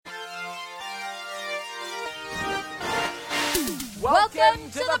Welcome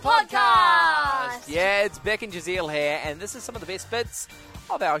to the podcast! Yeah, it's Beck and Giselle here, and this is some of the best bits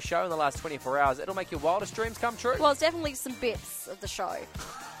of our show in the last 24 hours. It'll make your wildest dreams come true. Well, it's definitely some bits of the show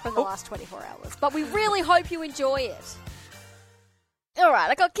from the last 24 hours, but we really hope you enjoy it. All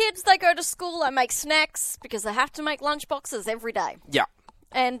right, I got kids, they go to school, I make snacks because they have to make lunch boxes every day. Yeah.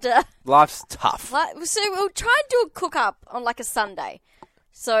 And Life's tough. so we'll try and do a cook-up on like a Sunday.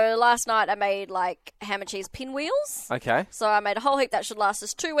 So last night I made like ham and cheese pinwheels. Okay. So I made a whole heap that should last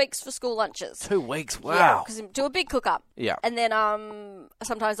us 2 weeks for school lunches. 2 weeks, wow. Yeah, because do a big cook-up. Yeah. And then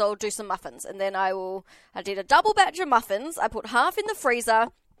sometimes I'll do some muffins. And then I did a double batch of muffins. I put half in the freezer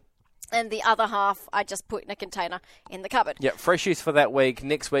and the other half I just put in a container in the cupboard. Yeah, fresh use for that week.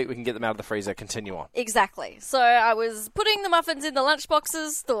 Next week we can get them out of the freezer. Continue on. Exactly. So I was putting the muffins in the lunch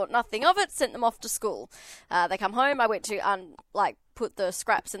boxes, thought nothing of it, sent them off to school. They come home, I went to put the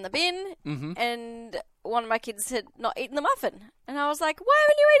scraps in the bin, and one of my kids had not eaten the muffin. And I was like, why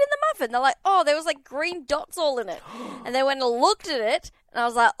haven't you eaten the muffin? They're like, oh, there was like green dots all in it. And then when I looked at it, and I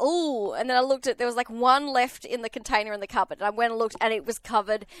was like, ooh. And then I looked at, there was like one left in the container in the cupboard. And I went and looked, and it was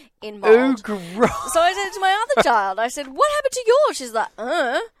covered in mold. Ooh, gross. So I said to my other child, I said, what happened to yours? She's like,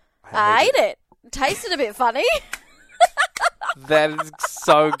 I ate it. Tasted a bit funny. That is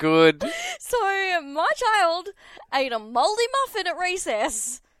so good. So my child ate a mouldy muffin at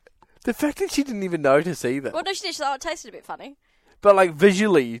recess. The fact that she didn't even notice either. Well, no, she did. She thought, it tasted a bit funny. But like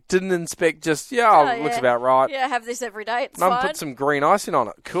visually, didn't inspect just, looks about right. Yeah, have this every day. It's Mum fine. put some green icing on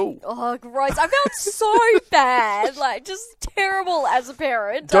it. Cool. Oh, gross. I felt so bad. Like, just terrible as a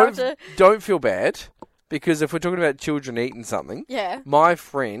parent. Don't feel bad, because if we're talking about children eating something, Yeah. my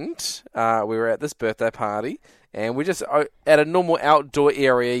friend, we were at this birthday party, and we're just at a normal outdoor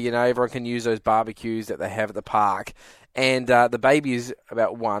area, everyone can use those barbecues that they have at the park, and the baby is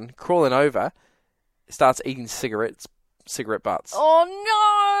about 1, crawling over, starts eating cigarette butts. Oh,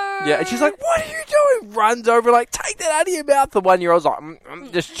 no. Yeah, and she's like, what are you doing? Runs over, like, take that out of your mouth. The 1-year-old's like,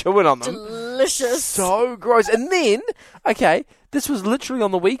 I'm just chewing on them. Delicious. So gross. And then, okay, this was literally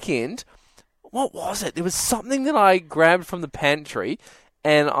on the weekend. What was it? There was something that I grabbed from the pantry,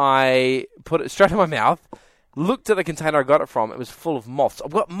 and I put it straight in my mouth. Looked at the container I got it from. It was full of moths.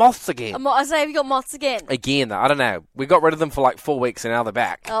 I've got moths again. I say, have you got moths again? Again, I don't know. We got rid of them for like 4 weeks, and now they're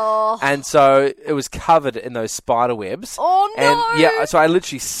back. Oh. And so it was covered in those spider webs. Oh, no. And yeah, so I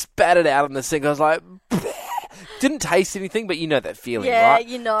literally spat it out in the sink. I was like, didn't taste anything, but you know that feeling, right? Yeah,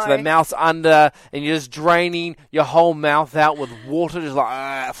 you know. So the mouth's under, and you're just draining your whole mouth out with water, just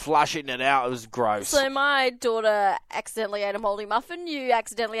like flushing it out. It was gross. So my daughter accidentally ate a mouldy muffin. You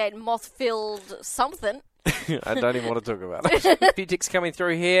accidentally ate moth-filled something. I don't even want to talk about it. A few ticks coming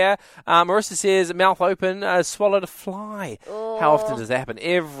through here. Marissa says, mouth open, swallowed a fly. Oh. How often does that happen?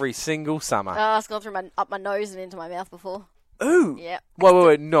 Every single summer. It's gone through up my nose and into my mouth before. Ooh. Yeah.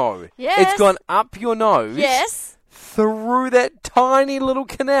 Wait, no. Yes. It's gone up your nose. Yes. Through that tiny little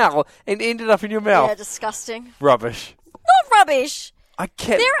canal and ended up in your mouth. Yeah, disgusting. Rubbish. Not rubbish. I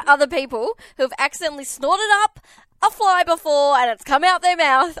can't. There are other people who have accidentally snorted up a fly before and it's come out their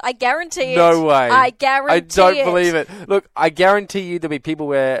mouth. I guarantee it. No way. I guarantee it. I don't believe it. Look, I guarantee you there'll be people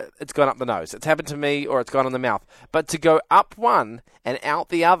where it's gone up the nose. It's happened to me, or it's gone in the mouth. But to go up one and out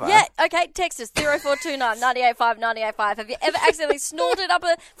the other. Yeah, okay, text us 0429 985 985. Have you ever accidentally snorted up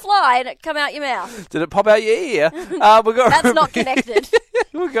a fly and it come out your mouth? Did it pop out your ear? That's not connected.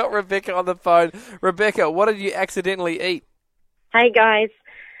 We got Rebecca on the phone. Rebecca, what did you accidentally eat? Hey, guys.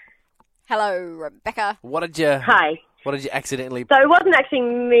 Hello, Rebecca. What did you accidentally... So it wasn't actually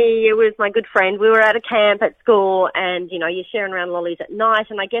me, it was my good friend. We were at a camp at school and, you're sharing around lollies at night.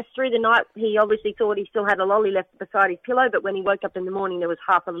 And I guess through the night, he obviously thought he still had a lolly left beside his pillow. But when he woke up in the morning, there was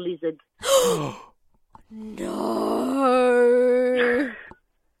half a lizard. No.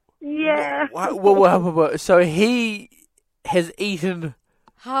 Yeah. Whoa. So he has eaten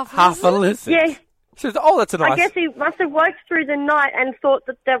half a lizard? Yeah. So, that's a nice... I guess he must have woke through the night and thought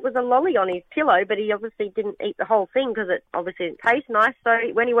that was a lolly on his pillow, but he obviously didn't eat the whole thing because it obviously didn't taste nice. So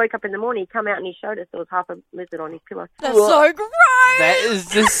when he woke up in the morning, he come out and he showed us there was half a lizard on his pillow. That's so gross. That is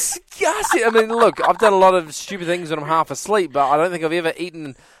disgusting. I mean, look, I've done a lot of stupid things when I'm half asleep, but I don't think I've ever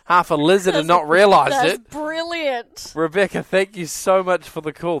eaten half a lizard and not realised That's it. brilliant. Rebecca, thank you so much for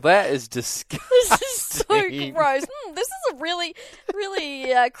the call. That is disgusting. This is so gross. This is a really, really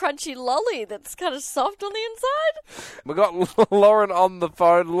crunchy lolly that's kind of soft on the inside. We got Lauren on the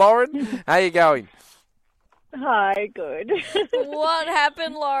phone. Lauren, how you going? Hi, good. What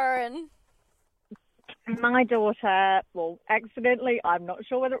happened, Lauren? My daughter, accidentally, I'm not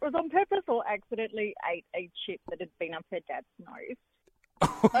sure whether it was on purpose or accidentally ate a chip that had been up her dad's nose.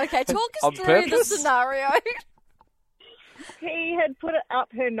 Okay, talk us On through purpose? the scenario. He had put it up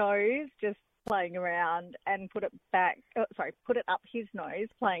her nose, just playing around, and put it up his nose,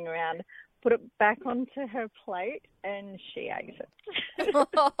 playing around, put it back onto her plate, and she ate it.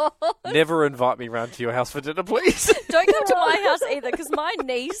 Never invite me round to your house for dinner, please. Don't come to my house either, because my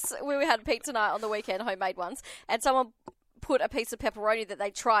niece, we had pizza night on the weekend, homemade ones, and someone put a piece of pepperoni that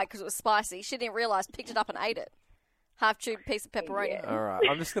they tried because it was spicy. She didn't realise, picked it up and ate it. Half-chewed piece of pepperoni. All right,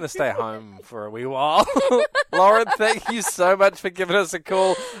 I'm just going to stay home for a wee while. Lauren, thank you so much for giving us a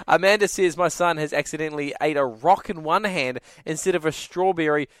call. Amanda says my son has accidentally ate a rock in one hand instead of a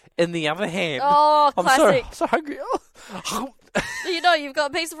strawberry in the other hand. Oh, classic. I'm so hungry. You know, you've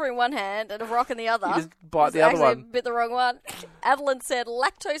got a piece of fruit in one hand and a rock in the other. You just bite the other one. Bit the wrong one. Adeline said,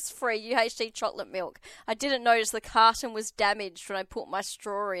 lactose-free UHT chocolate milk. I didn't notice the carton was damaged when I put my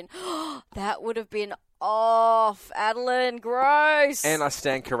straw in. That would have been off. Adeline, gross. And I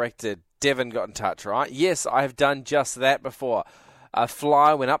stand corrected. Devon got in touch, right? Yes, I have done just that before. A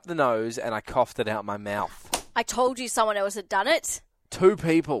fly went up the nose and I coughed it out my mouth. I told you someone else had done it. 2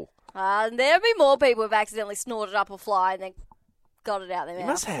 people. And there'll be more people who've accidentally snorted up a fly and then got it out their mouth. You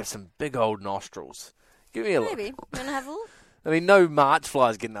must have some big old nostrils. Give me a look. Maybe. You want to have a look? I mean, no March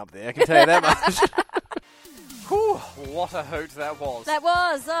flies getting up there, I can tell you that much. Whew, what a hoot that was. That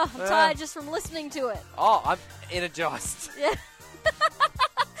was. Oh, I'm tired just from listening to it. Oh, I'm energised. Yeah.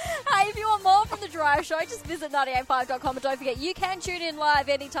 Hey, if you want more from The Drive Show, just visit 985.com and don't forget you can tune in live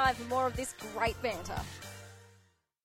anytime for more of this great banter.